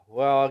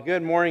Well,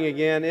 good morning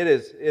again. It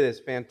is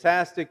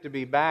fantastic to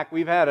be back.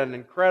 We've had an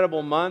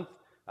incredible month.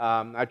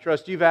 I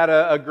trust you've had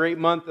a great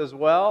month as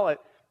well. I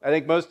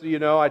think most of you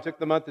know I took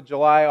the month of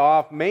July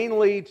off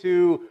mainly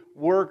to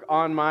work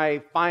on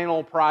my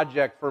final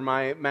project for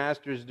my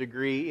master's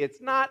degree.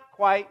 It's not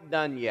quite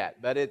done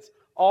yet, but it's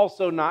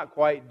also not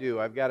quite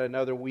due. I've got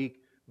another week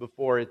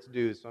before it's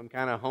due, so I'm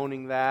kind of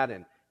honing that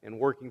and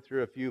working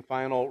through a few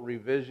final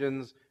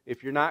revisions.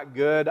 If you're not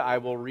good, I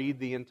will read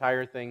the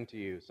entire thing to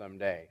you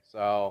someday.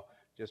 So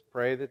just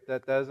pray that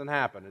that doesn't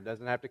happen. It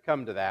doesn't have to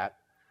come to that.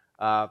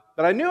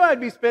 But I knew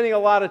I'd be spending a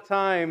lot of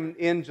time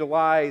in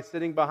July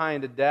sitting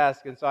behind a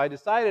desk, and so I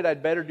decided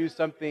I'd better do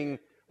something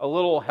a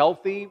little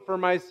healthy for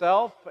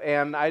myself,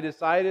 and I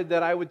decided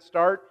that I would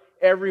start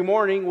every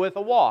morning with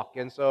a walk.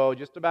 And so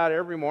just about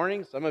every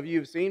morning, some of you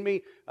have seen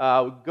me,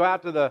 I'd go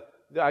out to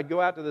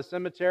the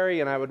cemetery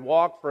and I would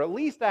walk for at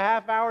least a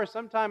half hour,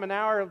 sometime an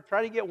hour,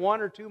 try to get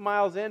 1 or 2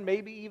 miles in,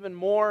 maybe even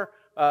more,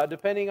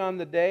 depending on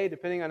the day,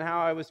 depending on how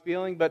I was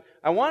feeling. But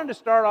I wanted to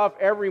start off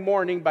every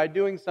morning by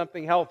doing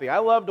something healthy. I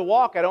love to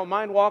walk. I don't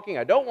mind walking.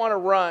 I don't want to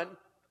run.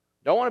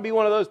 Don't want to be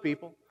one of those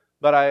people.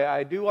 But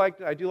I do like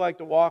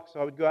to walk, so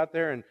I would go out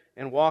there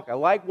and walk. I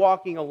like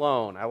walking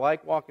alone.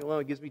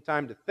 It gives me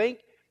time to think.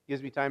 It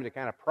gives me time to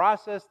kind of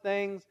process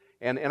things.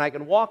 And I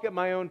can walk at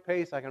my own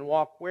pace. I can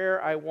walk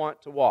where I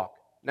want to walk.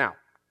 Now,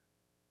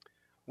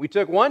 we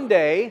took one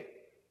day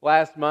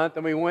last month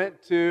and we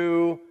went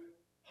to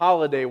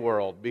Holiday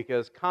World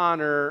because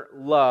Connor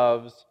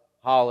loves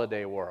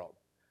Holiday World.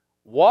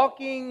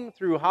 Walking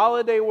through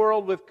Holiday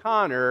World with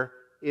Connor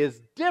is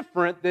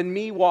different than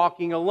me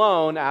walking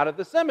alone out of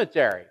the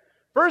cemetery.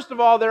 First of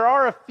all, there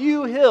are a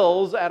few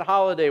hills at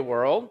Holiday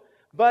World,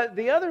 but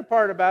the other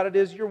part about it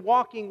is you're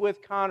walking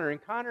with Connor, and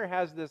Connor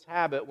has this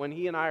habit when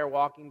he and I are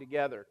walking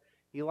together.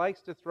 He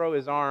likes to throw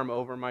his arm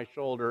over my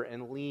shoulder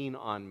and lean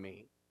on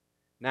me.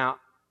 Now,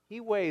 he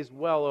weighs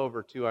well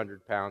over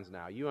 200 pounds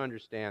now. You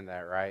understand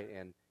that, right?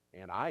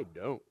 And I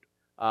don't.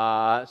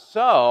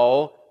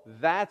 So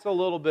that's a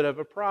little bit of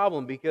a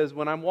problem because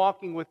when I'm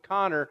walking with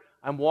Connor,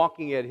 I'm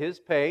walking at his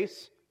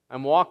pace.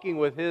 I'm walking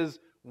with his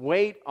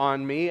weight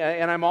on me,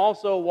 and I'm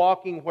also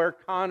walking where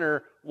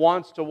Connor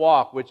wants to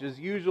walk, which is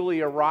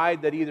usually a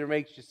ride that either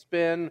makes you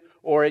spin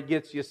or it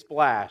gets you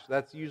splashed.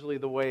 That's usually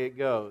the way it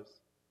goes.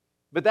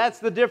 But that's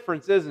the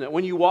difference, isn't it?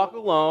 When you walk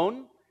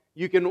alone,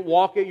 you can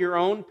walk at your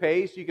own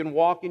pace. You can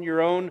walk in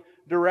your own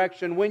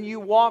direction. When you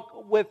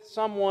walk with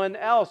someone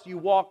else, you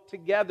walk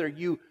together.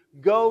 You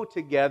go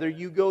together.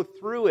 You go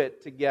through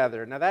it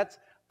together. Now, that's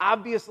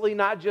obviously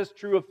not just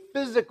true of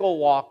physical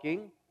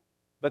walking,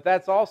 but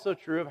that's also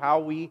true of how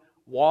we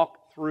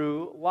walk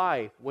through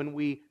life. When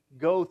we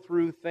go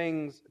through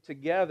things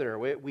together,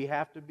 we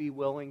have to be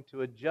willing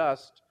to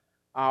adjust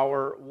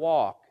our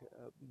walk,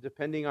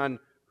 depending on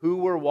who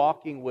we're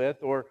walking with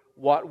or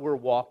what we're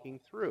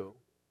walking through.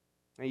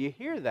 Now you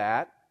hear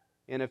that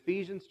in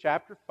Ephesians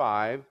chapter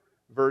 5,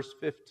 verse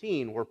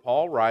 15, where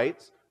Paul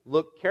writes,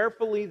 "Look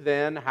carefully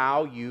then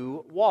how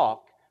you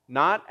walk,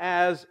 not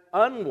as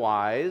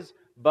unwise,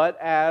 but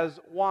as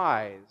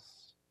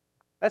wise."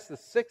 That's the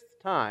 6th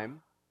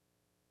time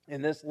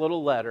in this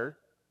little letter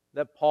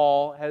that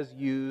Paul has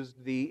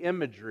used the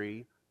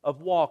imagery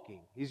of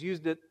walking. He's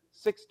used it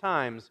 6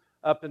 times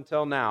up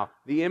until now,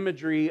 the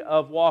imagery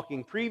of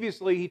walking.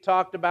 Previously, he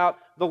talked about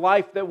the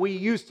life that we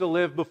used to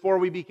live before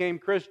we became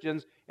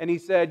Christians, and he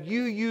said,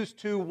 you used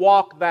to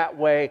walk that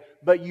way,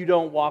 but you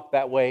don't walk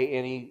that way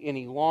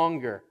any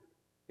longer.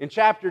 In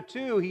chapter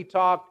 2, he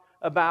talked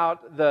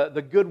about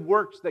the good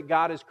works that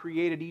God has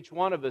created each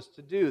one of us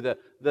to do,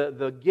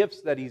 the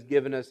gifts that He's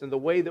given us, and the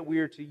way that we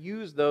are to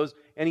use those.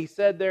 And he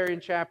said there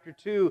in chapter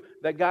 2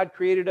 that God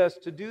created us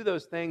to do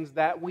those things,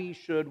 that we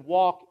should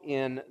walk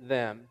in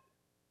them.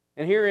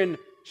 And here in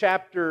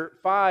chapter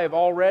 5,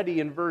 already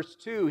in verse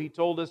 2, he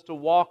told us to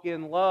walk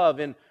in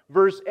love. In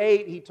verse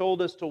 8, he told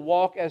us to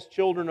walk as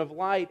children of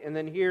light. And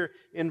then here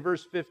in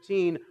verse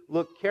 15,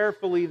 look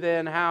carefully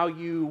then how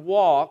you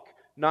walk,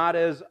 not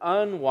as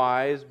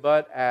unwise,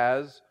 but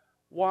as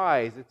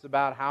wise. It's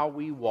about how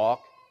we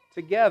walk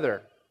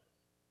together.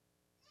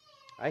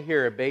 I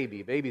hear a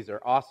baby. Babies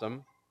are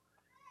awesome.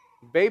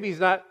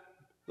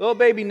 Little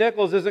baby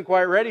Nichols isn't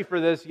quite ready for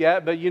this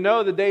yet, but you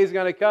know the day's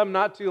going to come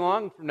not too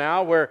long from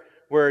now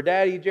where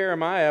Daddy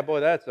Jeremiah,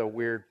 boy, that's a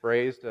weird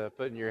phrase to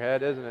put in your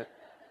head, isn't it?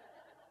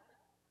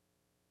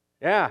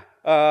 Yeah,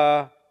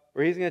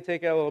 where he's going to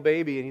take that little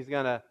baby and he's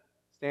going to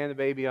stand the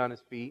baby on his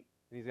feet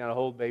and he's going to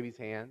hold baby's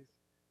hands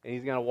and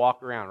he's going to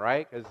walk around,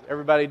 right? Because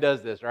everybody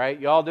does this, right?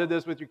 You all did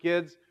this with your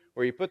kids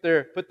where you put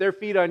their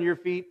feet on your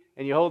feet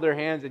and you hold their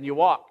hands and you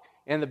walk.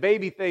 And the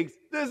baby thinks,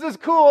 this is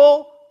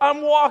cool.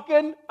 I'm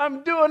walking,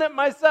 I'm doing it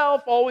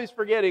myself, always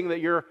forgetting that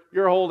you're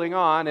holding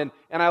on. And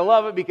I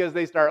love it because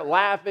they start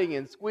laughing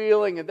and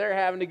squealing and they're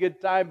having a good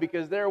time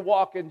because they're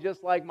walking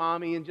just like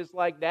mommy and just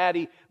like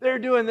daddy. They're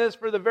doing this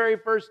for the very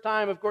first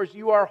time. Of course,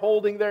 you are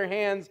holding their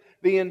hands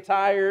the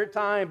entire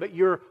time, but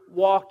you're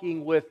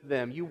walking with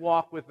them. You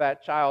walk with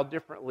that child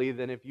differently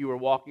than if you were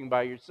walking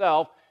by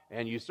yourself.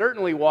 And you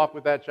certainly walk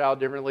with that child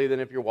differently than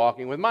if you're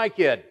walking with my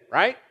kid,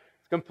 right?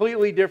 It's a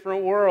completely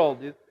different world.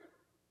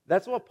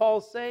 That's what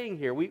Paul's saying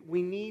here.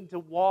 We need to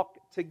walk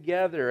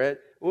together.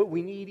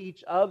 We need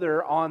each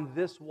other on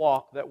this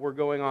walk that we're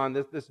going on,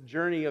 this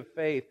journey of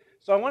faith.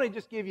 So I want to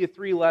just give you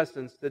 3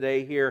 lessons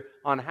today here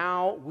on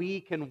how we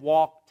can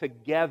walk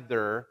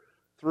together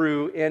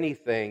through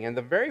anything. And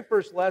the very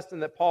first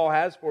lesson that Paul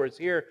has for us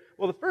here,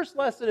 well, the first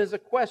lesson is a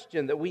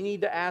question that we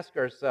need to ask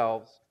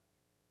ourselves.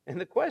 And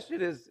the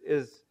question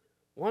is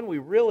one we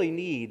really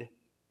need.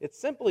 It's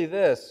simply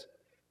this: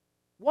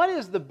 what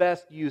is the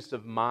best use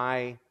of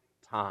my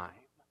time?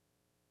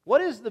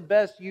 What is the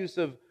best use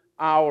of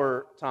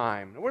our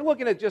time? And we're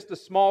looking at just a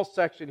small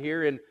section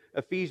here in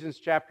Ephesians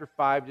chapter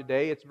 5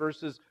 today. It's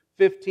verses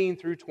 15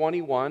 through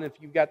 21. If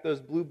you've got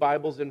those blue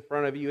Bibles in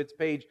front of you, it's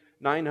page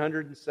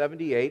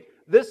 978.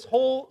 This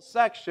whole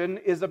section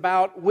is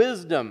about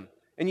wisdom.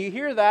 And you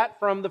hear that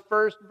from the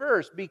first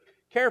verse. Be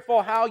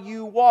careful how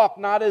you walk,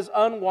 not as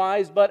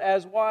unwise, but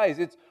as wise.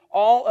 It's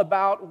all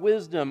about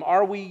wisdom.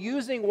 Are we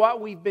using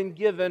what we've been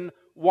given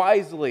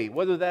wisely?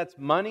 Whether that's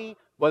money,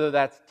 whether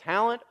that's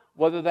talent,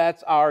 whether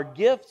that's our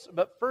gifts,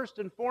 but first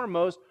and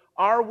foremost,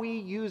 are we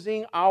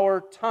using our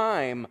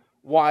time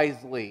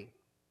wisely?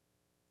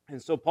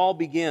 And so Paul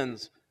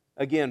begins,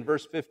 again,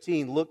 verse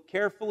 15, "Look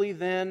carefully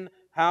then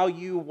how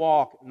you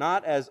walk,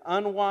 not as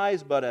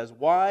unwise, but as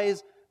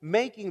wise,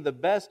 making the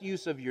best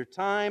use of your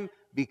time,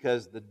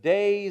 because the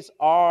days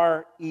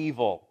are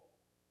evil."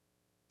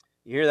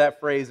 You hear that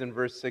phrase in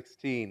verse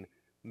 16,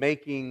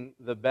 making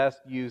the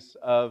best use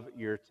of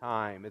your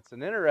time. It's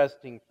an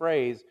interesting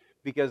phrase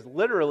because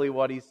literally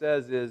what he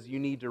says is you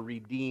need to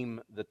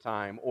redeem the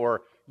time,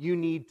 or you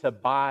need to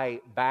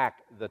buy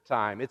back the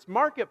time. It's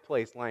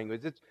marketplace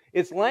language.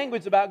 It's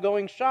language about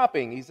going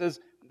shopping. He says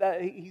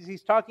that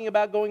he's talking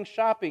about going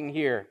shopping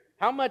here.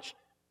 How much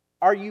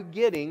are you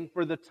getting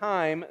for the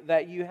time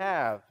that you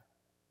have?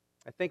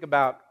 I think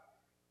about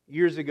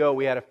years ago,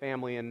 we had a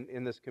family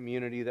in this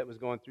community that was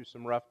going through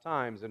some rough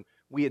times, and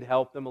we had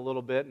helped them a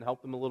little bit and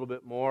helped them a little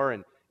bit more,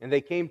 and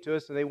they came to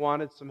us and they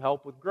wanted some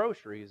help with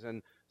groceries,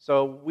 and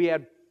so we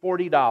had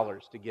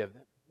 $40 to give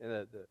them.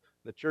 And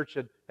the church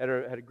had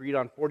agreed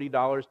on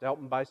 $40 to help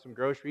them buy some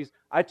groceries.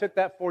 I took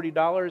that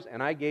 $40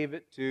 and I gave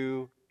it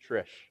to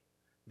Trish,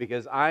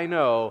 because I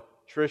know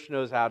Trish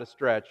knows how to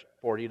stretch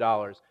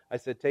 $40. I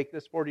said, take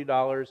this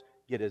 $40,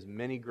 get as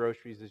many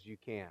groceries as you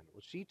can.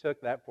 Well, she took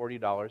that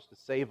 $40 to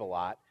Save A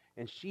Lot,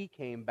 and she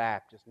came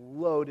back just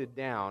loaded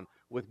down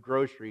with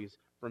groceries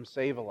from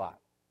Save A Lot.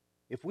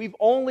 If we've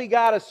only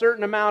got a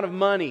certain amount of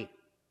money,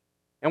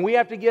 and we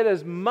have to get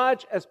as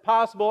much as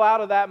possible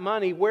out of that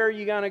money, where are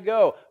you going to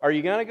go? Are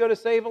you going to go to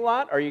Save A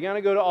Lot? Are you going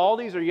to go to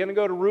Aldi's? Are you going to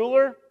go to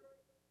Ruler?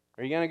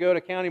 Are you going to go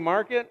to County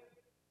Market?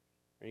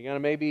 Are you going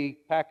to maybe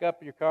pack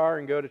up your car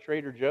and go to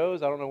Trader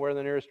Joe's? I don't know where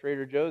the nearest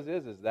Trader Joe's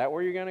is. Is that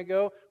where you're going to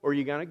go? Or are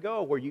you going to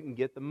go where you can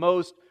get the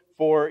most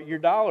for your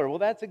dollar? Well,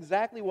 that's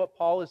exactly what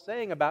Paul is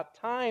saying about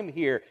time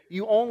here.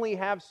 You only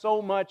have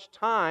so much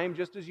time,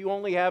 just as you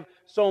only have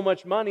so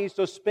much money,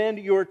 so spend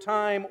your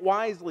time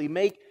wisely.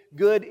 Make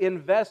good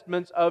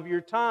investments of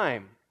your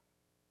time.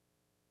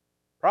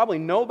 Probably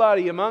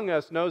nobody among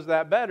us knows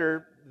that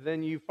better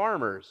than you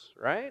farmers,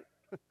 right?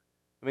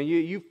 I mean,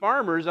 you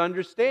farmers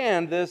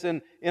understand this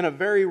in a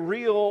very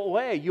real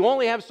way. You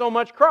only have so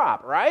much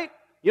crop, right?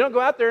 You don't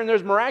go out there and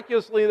there's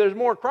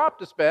more crop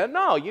to spend.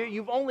 No,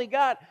 you've only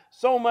got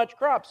so much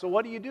crop. So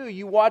what do?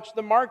 You watch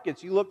the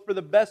markets. You look for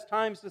the best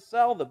times to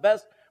sell, the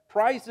best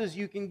prices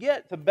you can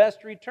get, the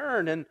best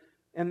return.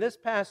 And this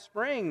past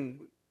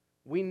spring,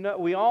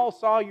 we all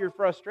saw your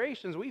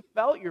frustrations. We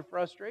felt your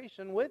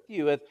frustration with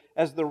you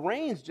as the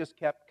rains just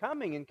kept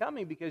coming and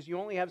coming, because you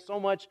only have so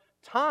much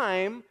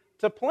time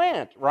to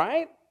plant,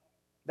 right?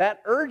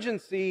 That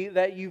urgency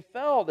that you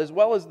felt, as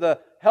well as the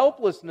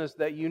helplessness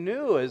that you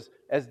knew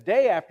as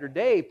day after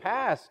day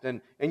passed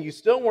and you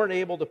still weren't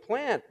able to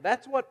plant.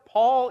 That's what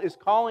Paul is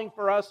calling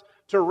for us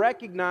to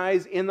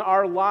recognize in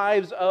our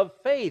lives of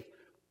faith.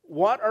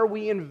 What are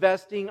we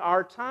investing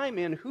our time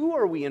in? Who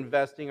are we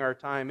investing our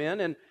time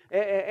in?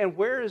 And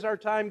where is our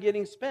time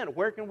getting spent?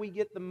 Where can we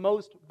get the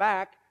most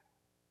back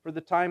for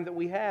the time that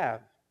we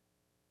have?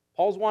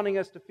 Paul's wanting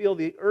us to feel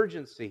the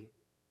urgency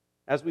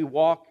as we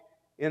walk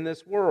in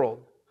this world.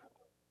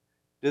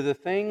 Do the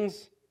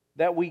things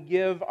that we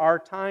give our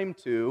time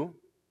to,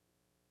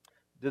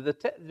 do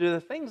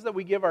the things that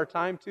we give our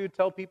time to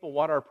tell people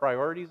what our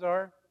priorities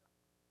are?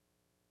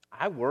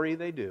 I worry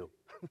they do.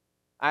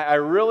 I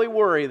really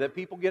worry that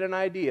people get an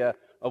idea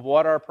of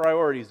what our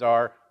priorities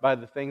are by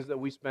the things that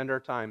we spend our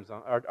time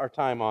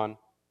on.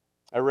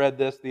 I read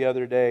this the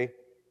other day.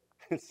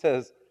 It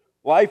says,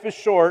 life is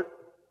short.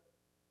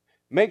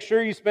 Make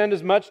sure you spend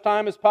as much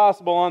time as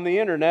possible on the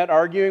internet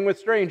arguing with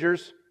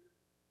strangers.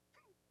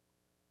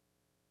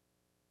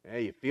 Yeah,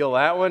 you feel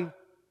that one?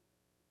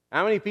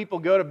 How many people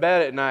go to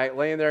bed at night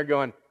laying there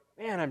going,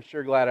 man, I'm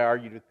sure glad I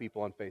argued with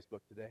people on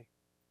Facebook today.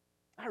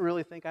 I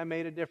really think I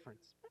made a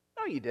difference.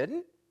 No, you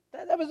didn't.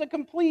 That was a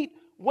complete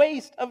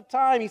waste of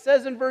time. He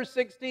says in verse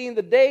 16,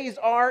 the days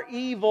are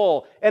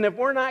evil. And if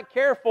we're not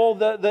careful,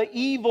 the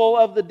evil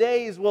of the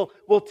days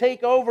will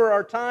take over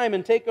our time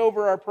and take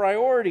over our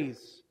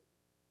priorities.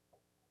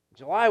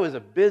 July was a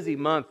busy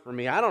month for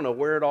me. I don't know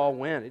where it all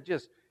went. It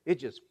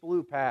just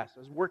flew past. I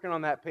was working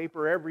on that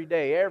paper every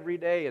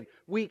day, and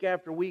week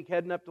after week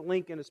heading up to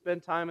Lincoln to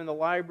spend time in the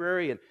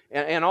library,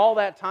 and all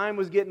that time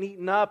was getting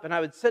eaten up, and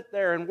I would sit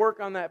there and work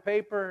on that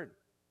paper.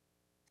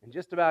 And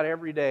just about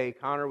every day,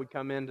 Connor would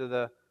come into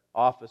the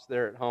office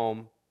there at home,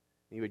 and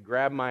he would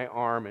grab my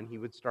arm, and he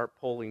would start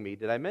pulling me.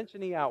 Did I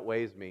mention he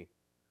outweighs me?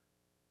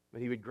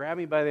 But he would grab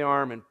me by the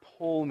arm and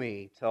pull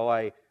me till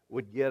I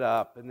would get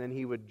up, and then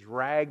he would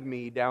drag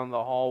me down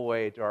the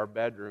hallway to our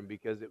bedroom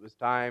because it was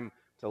time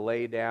to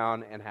lay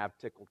down and have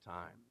tickle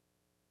time.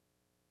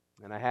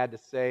 And I had to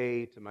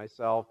say to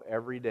myself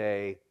every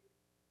day,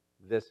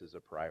 this is a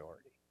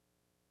priority.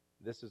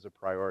 This is a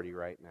priority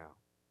right now.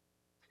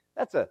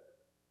 This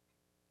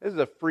is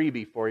a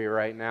freebie for you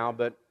right now,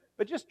 but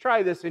just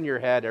try this in your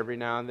head every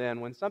now and then.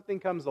 When something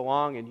comes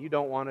along and you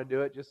don't want to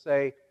do it, just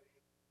say,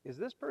 is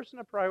this person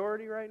a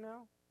priority right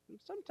now? And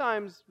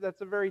sometimes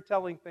that's a very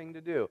telling thing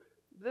to do.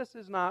 This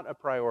is not a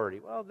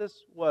priority. Well,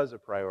 this was a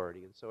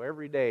priority. And so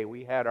every day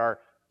we had our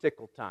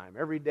tickle time.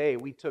 Every day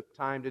we took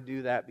time to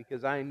do that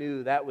because I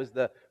knew that was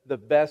the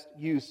best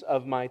use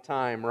of my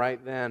time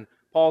right then.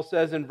 Paul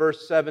says in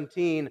verse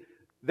 17,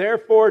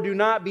 therefore do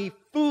not be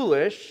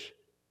foolish,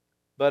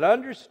 but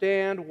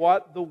understand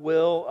what the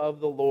will of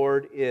the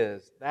Lord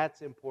is.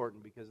 That's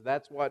important because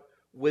that's what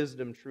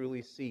wisdom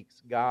truly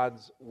seeks,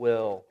 God's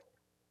will.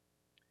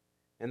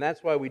 And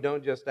that's why we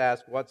don't just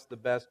ask what's the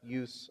best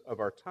use of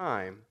our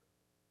time,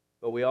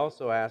 but we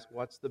also ask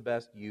what's the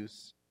best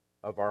use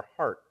of our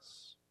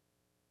hearts.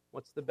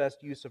 What's the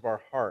best use of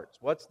our hearts?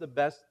 What's the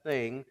best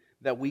thing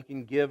that we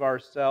can give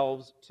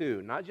ourselves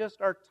to? Not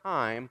just our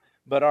time,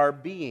 but our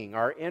being,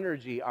 our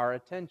energy, our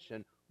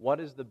attention. What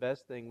is the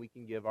best thing we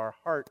can give our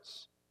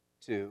hearts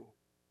to?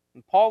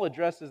 And Paul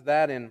addresses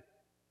that in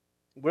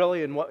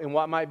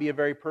what might be a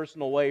very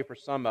personal way for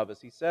some of us.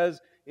 He says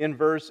in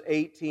verse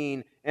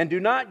 18, and do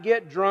not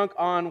get drunk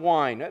on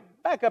wine.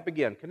 Back up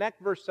again.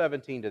 Connect verse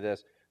 17 to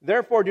this.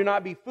 Therefore do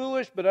not be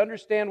foolish, but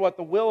understand what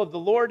the will of the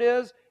Lord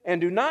is, and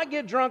do not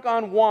get drunk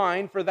on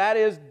wine, for that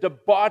is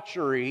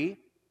debauchery,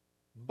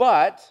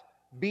 but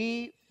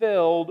be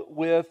filled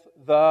with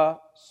the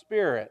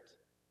Spirit.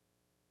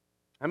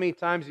 How many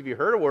times have you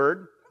heard a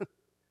word,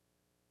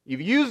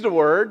 you've used a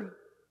word,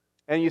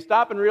 and you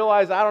stop and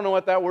realize, I don't know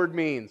what that word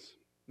means?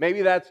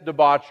 Maybe that's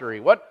debauchery.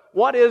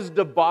 What is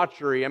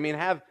debauchery? I mean,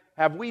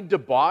 have we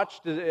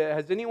debauched?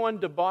 Has anyone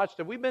debauched?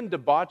 Have we been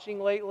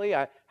debauching lately?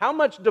 How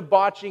much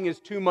debauching is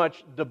too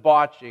much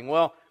debauching?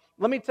 Well,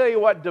 let me tell you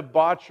what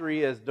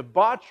debauchery is.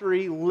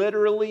 Debauchery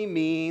literally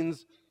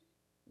means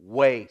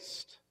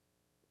waste.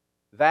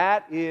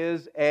 That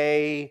is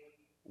a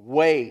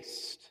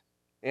waste.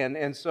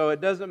 And so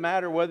it doesn't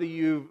matter whether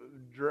you're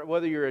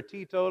a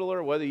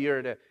teetotaler, whether you're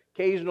an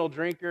occasional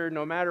drinker,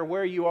 no matter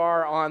where you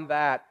are on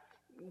that,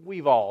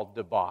 we've all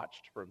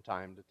debauched from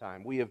time to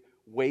time. We have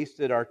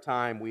wasted our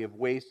time. We have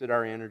wasted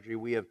our energy.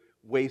 We have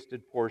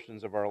wasted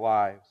portions of our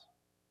lives.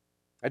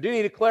 I do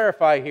need to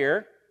clarify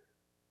here.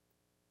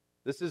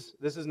 This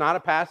is not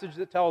a passage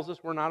that tells us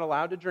we're not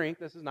allowed to drink.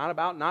 This is not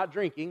about not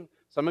drinking.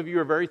 Some of you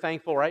are very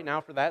thankful right now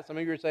for that. Some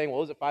of you are saying,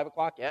 well, is it 5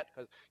 o'clock yet?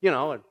 Because,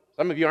 and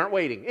some of you aren't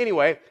waiting.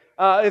 Anyway,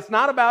 it's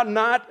not about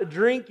not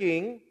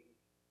drinking.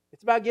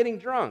 It's about getting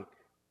drunk.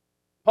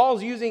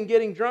 Paul's using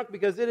getting drunk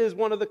because it is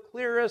one of the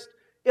clearest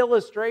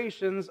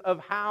illustrations of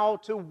how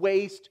to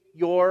waste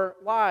your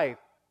life.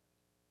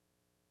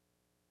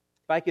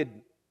 If I could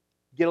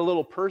get a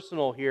little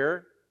personal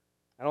here,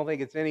 I don't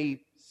think it's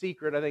any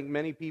secret. I think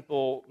many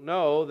people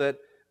know that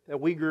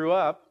we grew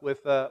up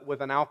with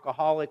an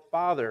alcoholic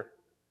father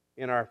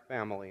in our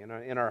family,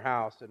 in our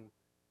house. And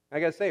I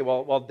got to say,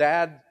 while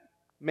Dad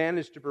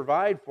managed to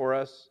provide for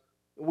us,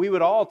 we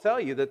would all tell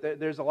you that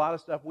there's a lot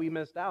of stuff we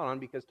missed out on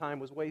because time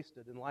was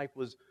wasted and life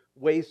was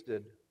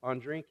wasted on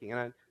drinking. And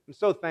I'm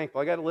so thankful.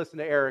 I got to listen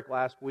to Eric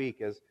last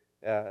week as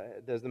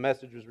the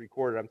message was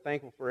recorded. I'm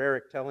thankful for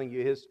Eric telling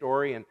you his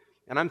story, and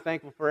I'm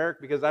thankful for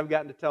Eric because I've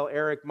gotten to tell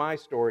Eric my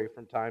story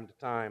from time to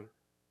time.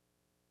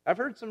 I've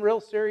heard some real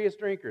serious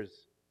drinkers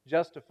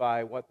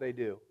justify what they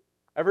do.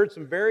 I've heard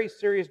some very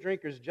serious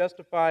drinkers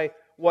justify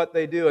what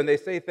they do, and they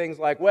say things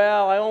like,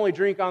 well, I only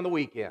drink on the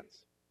weekends.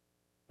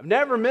 I've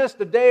never missed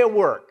a day of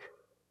work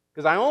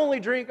because I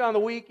only drink on the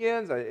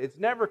weekends. It's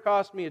never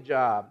cost me a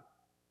job.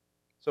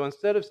 So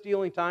instead of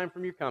stealing time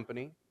from your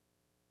company,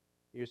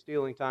 you're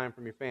stealing time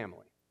from your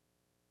family.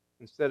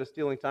 Instead of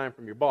stealing time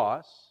from your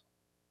boss,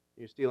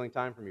 you're stealing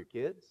time from your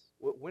kids.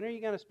 When are you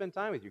going to spend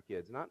time with your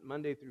kids? Not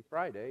Monday through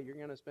Friday. You're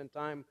going to spend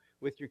time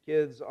with your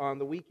kids on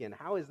the weekend.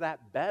 How is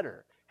that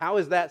better? How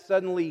is that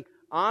suddenly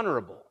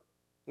honorable?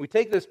 We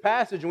take this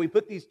passage and we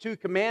put these two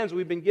commands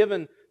we've been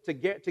given to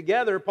get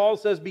together. Paul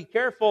says, be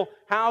careful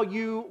how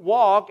you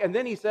walk. And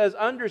then he says,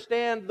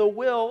 understand the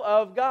will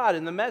of God.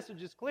 And the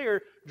message is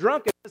clear.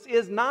 Drunkenness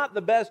is not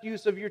the best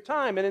use of your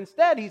time. And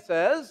instead, he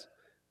says,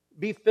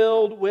 be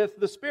filled with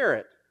the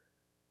Spirit.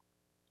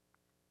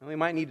 And we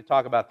might need to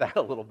talk about that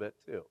a little bit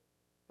too.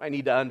 Might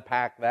need to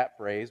unpack that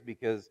phrase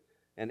because,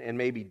 and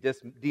maybe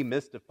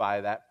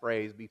demystify that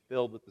phrase, be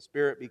filled with the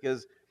Spirit,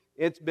 because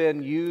it's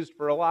been used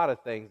for a lot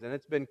of things, and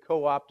it's been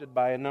co-opted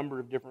by a number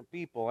of different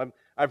people.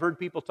 I've heard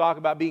people talk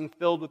about being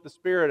filled with the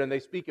Spirit, and they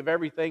speak of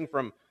everything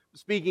from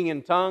speaking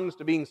in tongues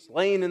to being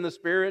slain in the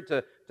Spirit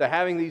to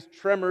having these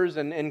tremors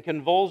and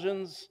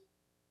convulsions.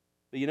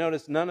 But you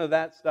notice none of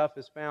that stuff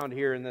is found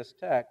here in this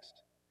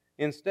text.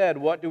 Instead,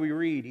 what do we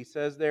read? He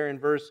says there in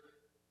verse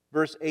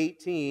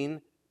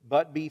 18,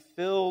 but be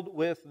filled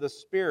with the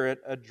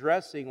Spirit,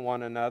 addressing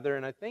one another.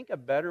 And I think a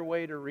better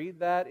way to read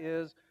that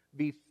is,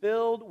 be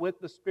filled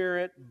with the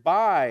Spirit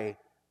by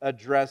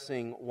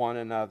addressing one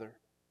another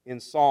in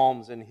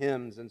psalms and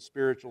hymns and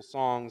spiritual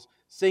songs,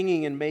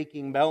 singing and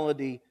making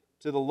melody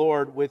to the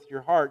Lord with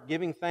your heart,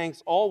 giving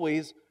thanks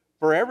always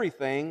for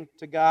everything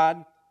to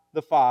God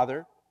the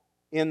Father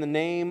in the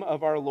name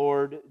of our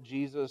Lord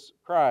Jesus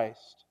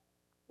Christ.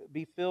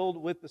 Be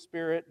filled with the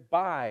Spirit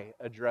by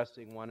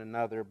addressing one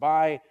another,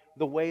 by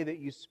the way that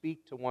you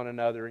speak to one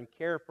another and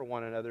care for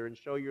one another and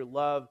show your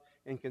love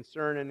and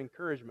concern and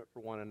encouragement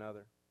for one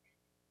another.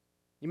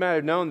 You might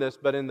have known this,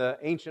 but in the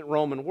ancient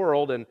Roman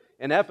world, and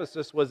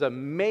Ephesus was a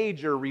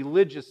major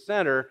religious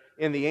center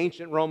in the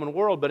ancient Roman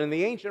world, but in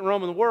the ancient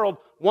Roman world,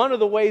 one of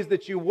the ways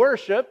that you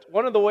worshiped,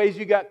 one of the ways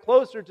you got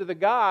closer to the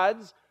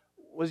gods,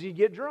 was you'd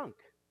get drunk.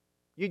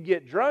 You'd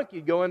get drunk,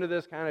 you'd go into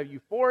this kind of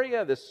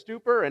euphoria, this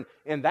stupor,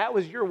 and that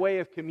was your way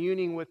of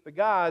communing with the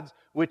gods,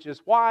 which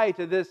is why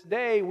to this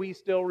day we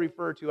still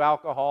refer to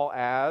alcohol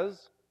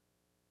as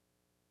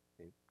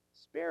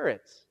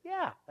spirits.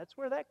 Yeah, that's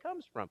where that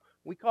comes from.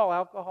 We call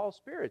alcohol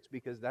spirits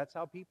because that's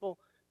how people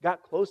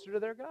got closer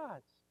to their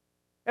gods.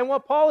 And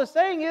what Paul is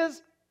saying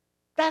is,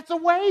 that's a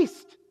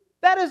waste.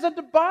 That is a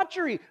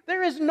debauchery.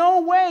 There is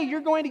no way you're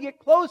going to get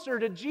closer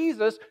to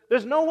Jesus.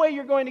 There's no way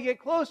you're going to get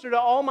closer to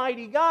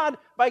Almighty God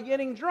by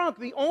getting drunk.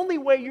 The only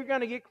way you're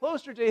going to get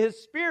closer to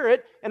His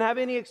Spirit and have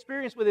any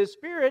experience with His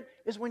Spirit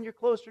is when you're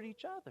closer to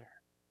each other.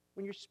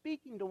 When you're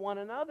speaking to one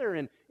another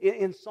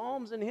in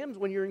psalms and hymns,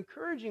 when you're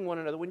encouraging one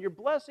another, when you're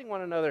blessing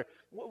one another,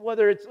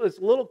 whether it's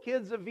little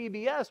kids at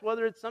VBS,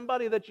 whether it's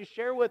somebody that you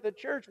share with at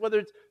church, whether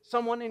it's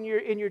someone in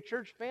your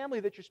church family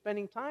that you're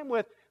spending time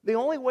with, the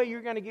only way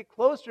you're going to get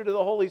closer to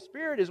the Holy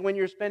Spirit is when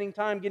you're spending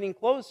time getting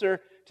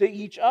closer to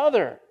each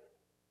other.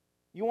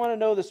 You want to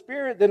know the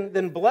Spirit,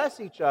 then bless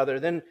each other,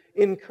 then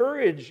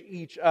encourage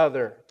each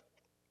other.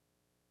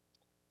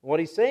 What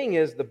he's saying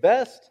is the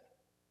best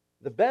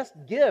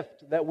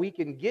gift that we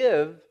can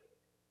give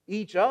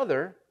each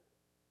other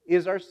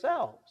is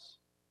ourselves.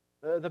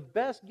 The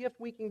best gift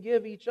we can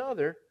give each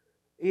other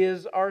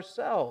is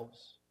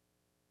ourselves.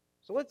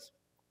 So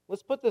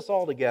let's put this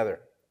all together.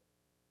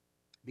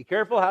 Be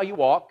careful how you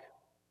walk,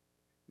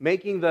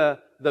 making the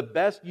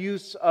best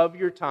use of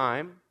your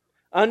time,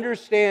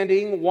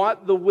 understanding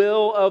what the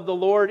will of the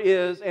Lord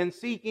is, and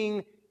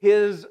seeking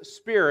His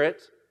Spirit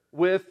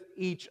with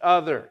each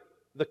other.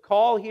 The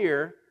call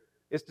here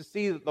is to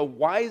see that the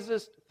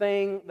wisest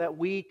thing that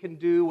we can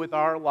do with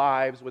our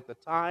lives, with the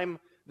time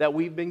that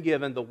we've been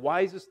given, the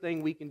wisest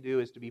thing we can do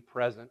is to be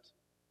present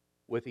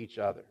with each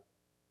other,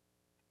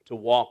 to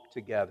walk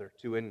together,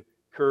 to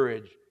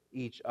encourage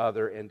each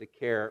other, and to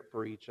care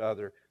for each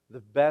other.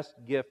 The best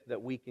gift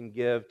that we can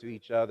give to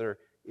each other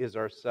is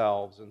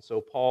ourselves. And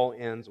so Paul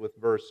ends with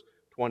verse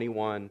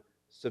 21,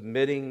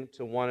 submitting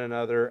to one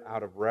another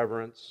out of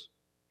reverence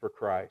for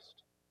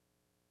Christ.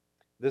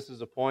 This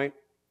is a point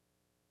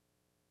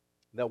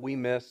that we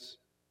miss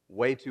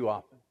way too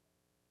often,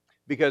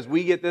 because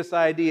we get this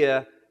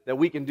idea that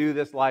we can do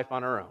this life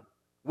on our own.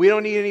 We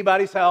don't need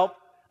anybody's help.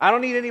 I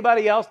don't need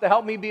anybody else to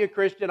help me be a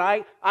Christian.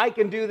 I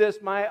can do this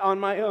on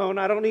my own.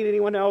 I don't need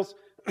anyone else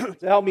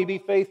to help me be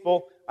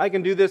faithful. I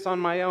can do this on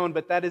my own.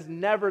 But that is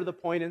never the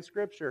point in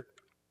Scripture.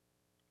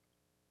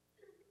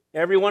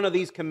 Every one of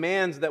these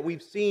commands that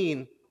we've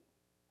seen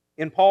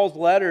in Paul's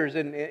letters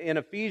in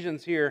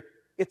Ephesians here,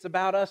 it's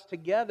about us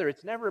together.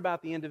 It's never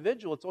about the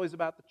individual. It's always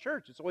about the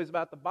church. It's always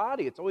about the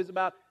body. It's always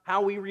about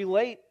how we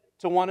relate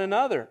to one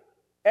another.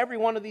 Every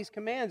one of these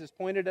commands is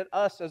pointed at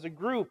us as a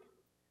group.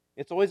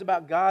 It's always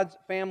about God's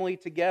family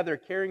together,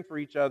 caring for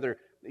each other,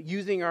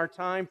 using our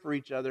time for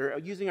each other,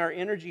 using our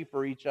energy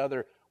for each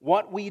other.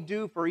 What we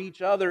do for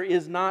each other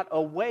is not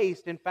a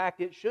waste. In fact,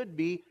 it should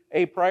be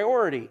a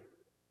priority.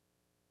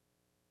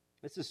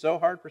 This is so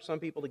hard for some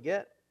people to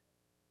get.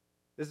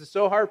 This is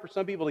so hard for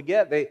some people to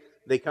get.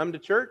 They come to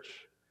church,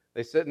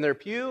 they sit in their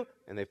pew,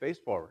 and they face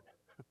forward.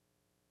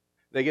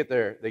 They get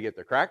their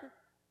cracker,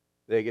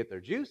 they get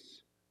their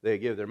juice, they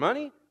give their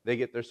money, they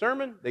get their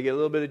sermon, they get a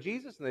little bit of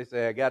Jesus, and they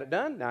say, I got it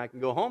done. Now I can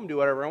go home, do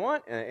whatever I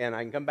want, and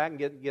I can come back and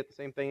get the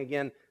same thing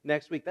again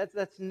next week.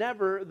 That's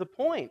never the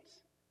point.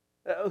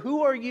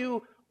 Who are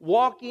you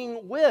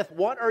walking with?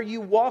 What are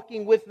you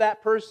walking with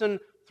that person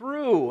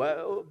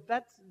through?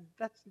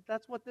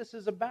 That's what this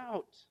is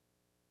about.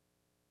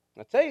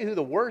 I'll tell you who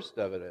the worst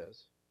of it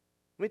is.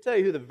 Let me tell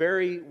you who the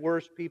very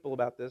worst people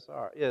about this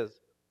is.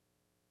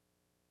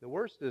 The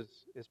worst is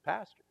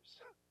pastors.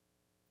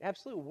 The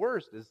absolute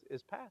worst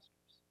is pastors.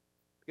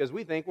 Because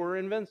we think we're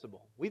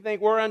invincible. We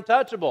think we're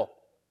untouchable.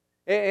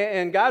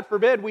 And God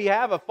forbid we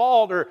have a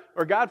fault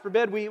or God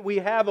forbid we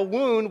have a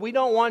wound. We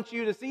don't want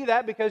you to see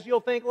that because you'll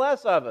think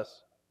less of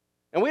us.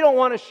 And we don't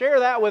want to share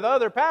that with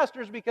other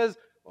pastors because,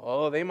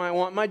 oh, they might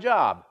want my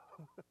job.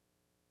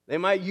 They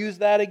might use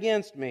that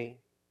against me.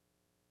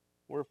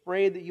 We're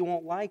afraid that you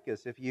won't like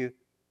us if you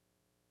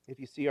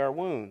see our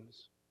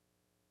wounds.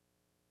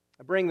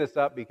 I bring this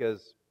up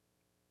because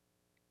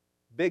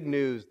the big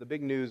news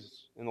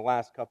in the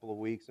last couple of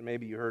weeks, and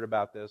maybe you heard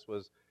about this,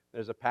 was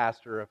there's a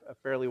pastor, a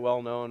fairly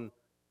well-known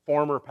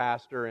former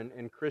pastor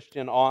and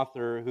Christian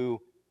author who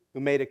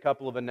made a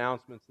couple of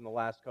announcements in the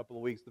last couple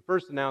of weeks. The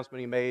first announcement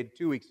he made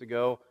 2 weeks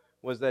ago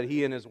was that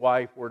he and his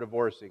wife were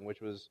divorcing,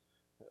 which was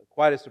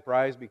quite a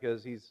surprise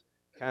because he's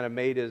kind of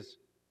made his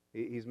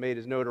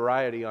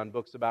notoriety on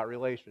books about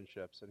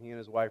relationships, and he and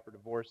his wife are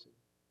divorcing.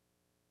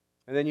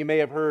 And then you may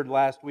have heard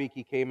last week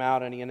he came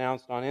out and he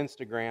announced on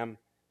Instagram,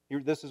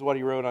 this is what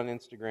he wrote on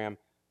Instagram: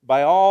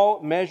 "By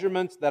all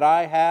measurements that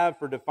I have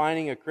for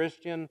defining a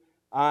Christian,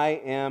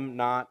 I am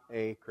not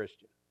a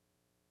Christian."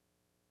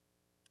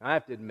 I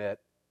have to admit,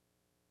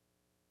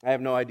 I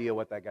have no idea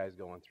what that guy's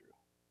going through.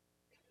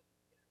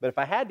 But if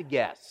I had to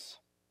guess,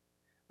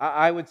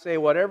 I would say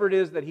whatever it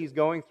is that he's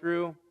going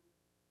through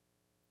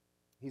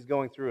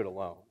it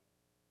alone.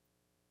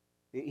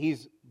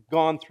 He's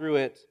gone through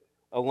it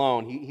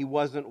alone. He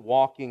wasn't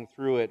walking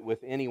through it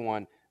with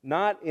anyone,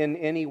 not in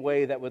any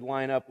way that would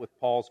line up with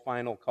Paul's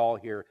final call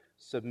here: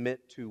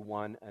 submit to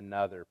one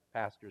another.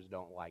 Pastors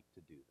don't like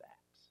to do that.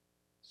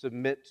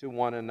 Submit to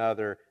one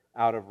another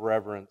out of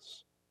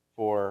reverence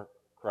for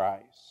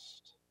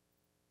Christ.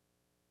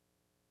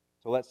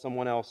 To let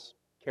someone else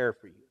care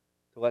for you.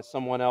 To let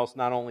someone else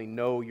not only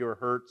know your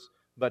hurts,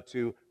 but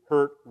to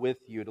hurt with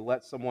you. To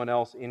let someone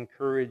else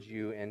encourage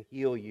you and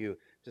heal you.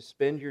 To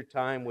spend your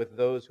time with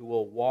those who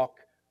will walk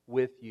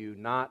with you,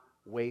 not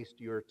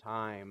waste your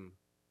time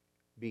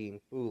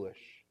being foolish.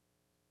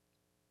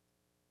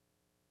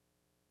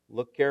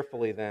 Look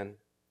carefully then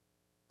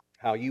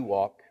how you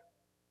walk.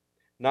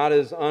 Not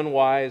as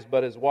unwise,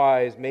 but as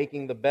wise,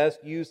 making the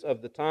best use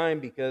of the time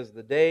because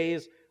the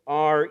days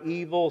are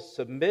evil,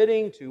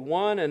 submitting to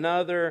one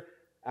another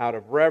out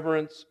of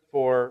reverence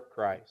for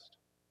Christ.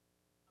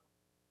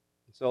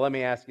 So let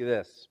me ask you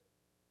this.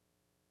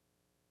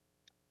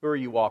 Who are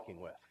you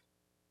walking with?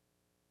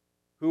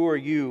 Who are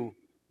you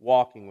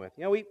walking with?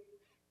 You know,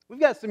 we've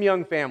got some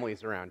young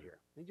families around here.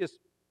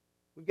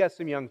 We've got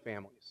some young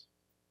families.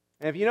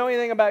 And if you know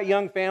anything about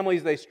young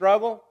families, they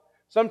struggle.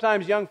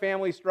 Sometimes young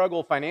families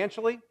struggle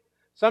financially.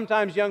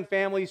 Sometimes young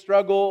families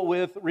struggle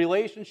with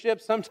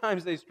relationships.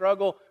 Sometimes they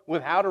struggle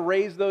with how to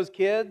raise those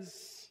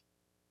kids.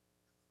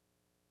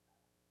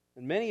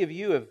 And many of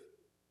you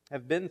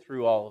have been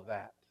through all of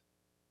that.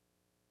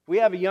 If we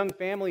have a young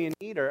family in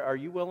need, are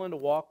you willing to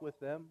walk with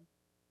them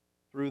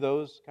through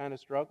those kind of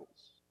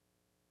struggles?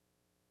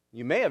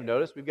 You may have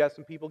noticed we've got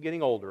some people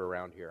getting older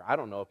around here. I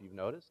don't know if you've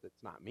noticed.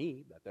 It's not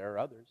me, but there are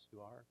others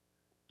who are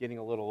getting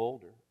a little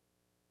older.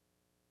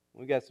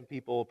 We've got some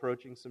people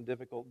approaching some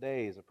difficult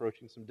days,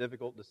 approaching some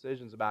difficult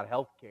decisions about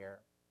health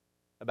care,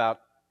 about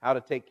how to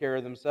take care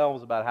of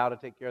themselves, about how to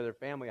take care of their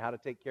family, how to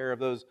take care of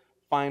those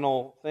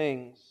final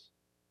things.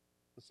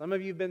 Some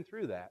of you have been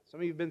through that.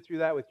 Some of you have been through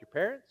that with your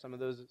parents. Some of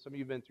you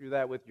have been through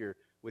that with your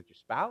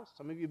spouse.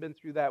 Some of you have been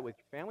through that with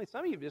your family.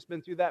 Some of you have just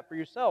been through that for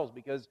yourselves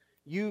because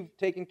you've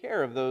taken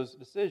care of those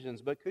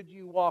decisions. But could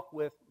you walk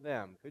with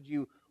them? Could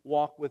you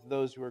walk with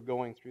those who are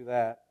going through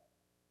that?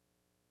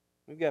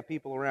 We've got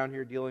people around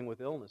here dealing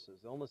with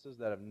illnesses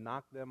that have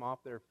knocked them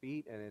off their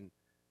feet and in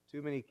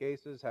too many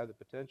cases have the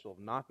potential of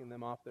knocking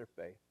them off their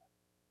faith.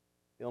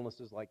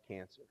 Illnesses like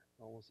cancer,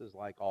 illnesses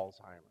like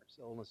Alzheimer's,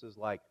 illnesses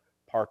like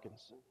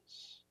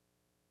Parkinson's.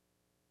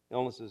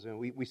 Illnesses, and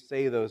we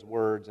say those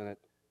words and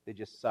they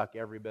just suck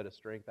every bit of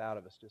strength out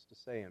of us just to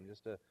say them,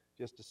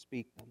 just to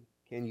speak them.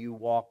 Can you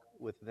walk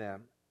with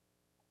them?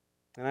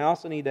 And I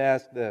also need to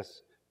ask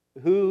this: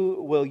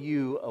 who will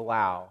you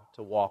allow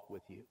to walk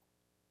with you?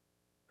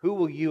 Who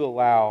will you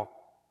allow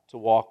to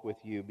walk with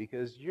you?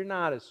 Because you're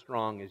not as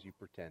strong as you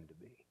pretend to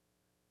be.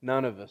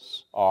 None of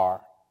us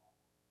are.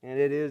 And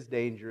it is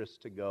dangerous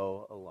to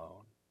go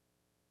alone.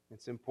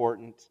 It's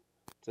important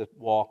to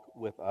walk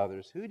with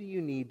others. Who do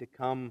you need to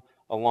come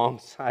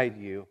alongside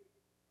you?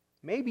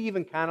 Maybe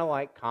even kind of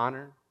like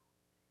Connor.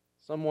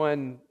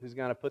 Someone who's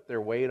going to put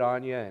their weight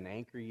on you and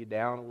anchor you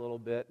down a little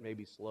bit,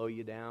 maybe slow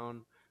you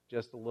down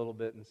just a little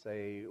bit and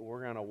say,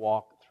 we're going to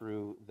walk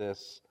through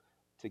this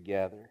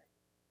together.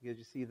 Because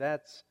you see,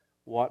 that's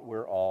what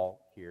we're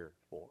all here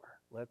for.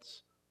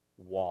 Let's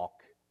walk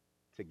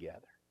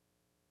together.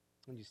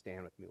 Would you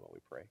stand with me while we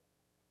pray?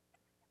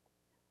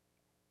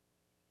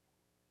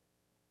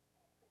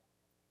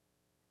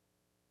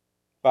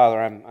 Father,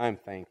 I'm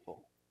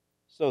thankful,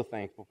 so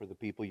thankful for the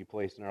people you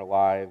place in our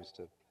lives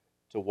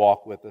to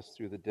walk with us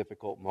through the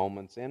difficult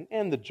moments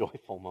and the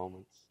joyful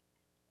moments.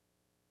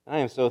 I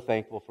am so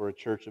thankful for a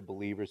church of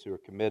believers who are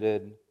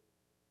committed,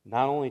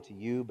 not only to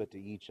you, but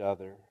to each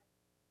other.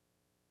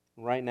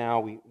 Right now,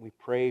 we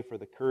pray for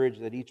the courage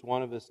that each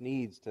one of us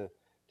needs to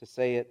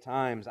say at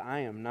times, I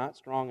am not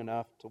strong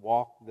enough to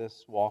walk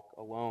this walk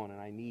alone, and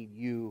I need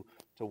you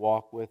to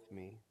walk with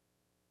me.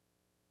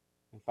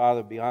 And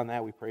Father, beyond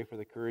that, we pray for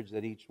the courage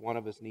that each one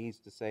of us needs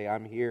to say,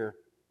 I'm here,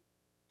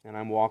 and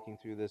I'm walking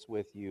through this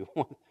with you.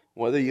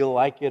 Whether you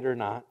like it or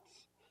not,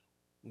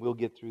 we'll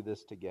get through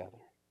this together.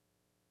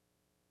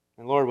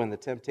 And Lord, when the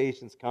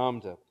temptations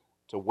come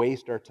to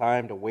waste our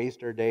time, to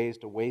waste our days,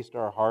 to waste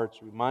our hearts,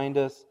 remind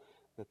us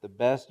that the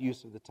best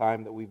use of the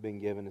time that we've been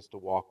given is to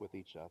walk with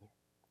each other.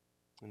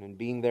 And in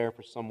being there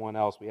for someone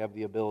else, we have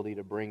the ability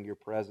to bring your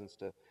presence,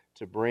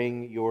 to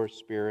bring your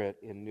Spirit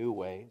in new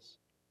ways,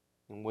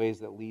 in ways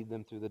that lead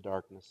them through the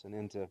darkness and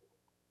into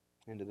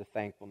the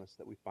thankfulness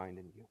that we find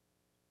in you.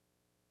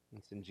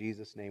 It's in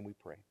Jesus' name we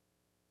pray.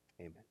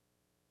 Amen.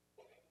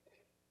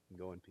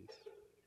 Go in peace.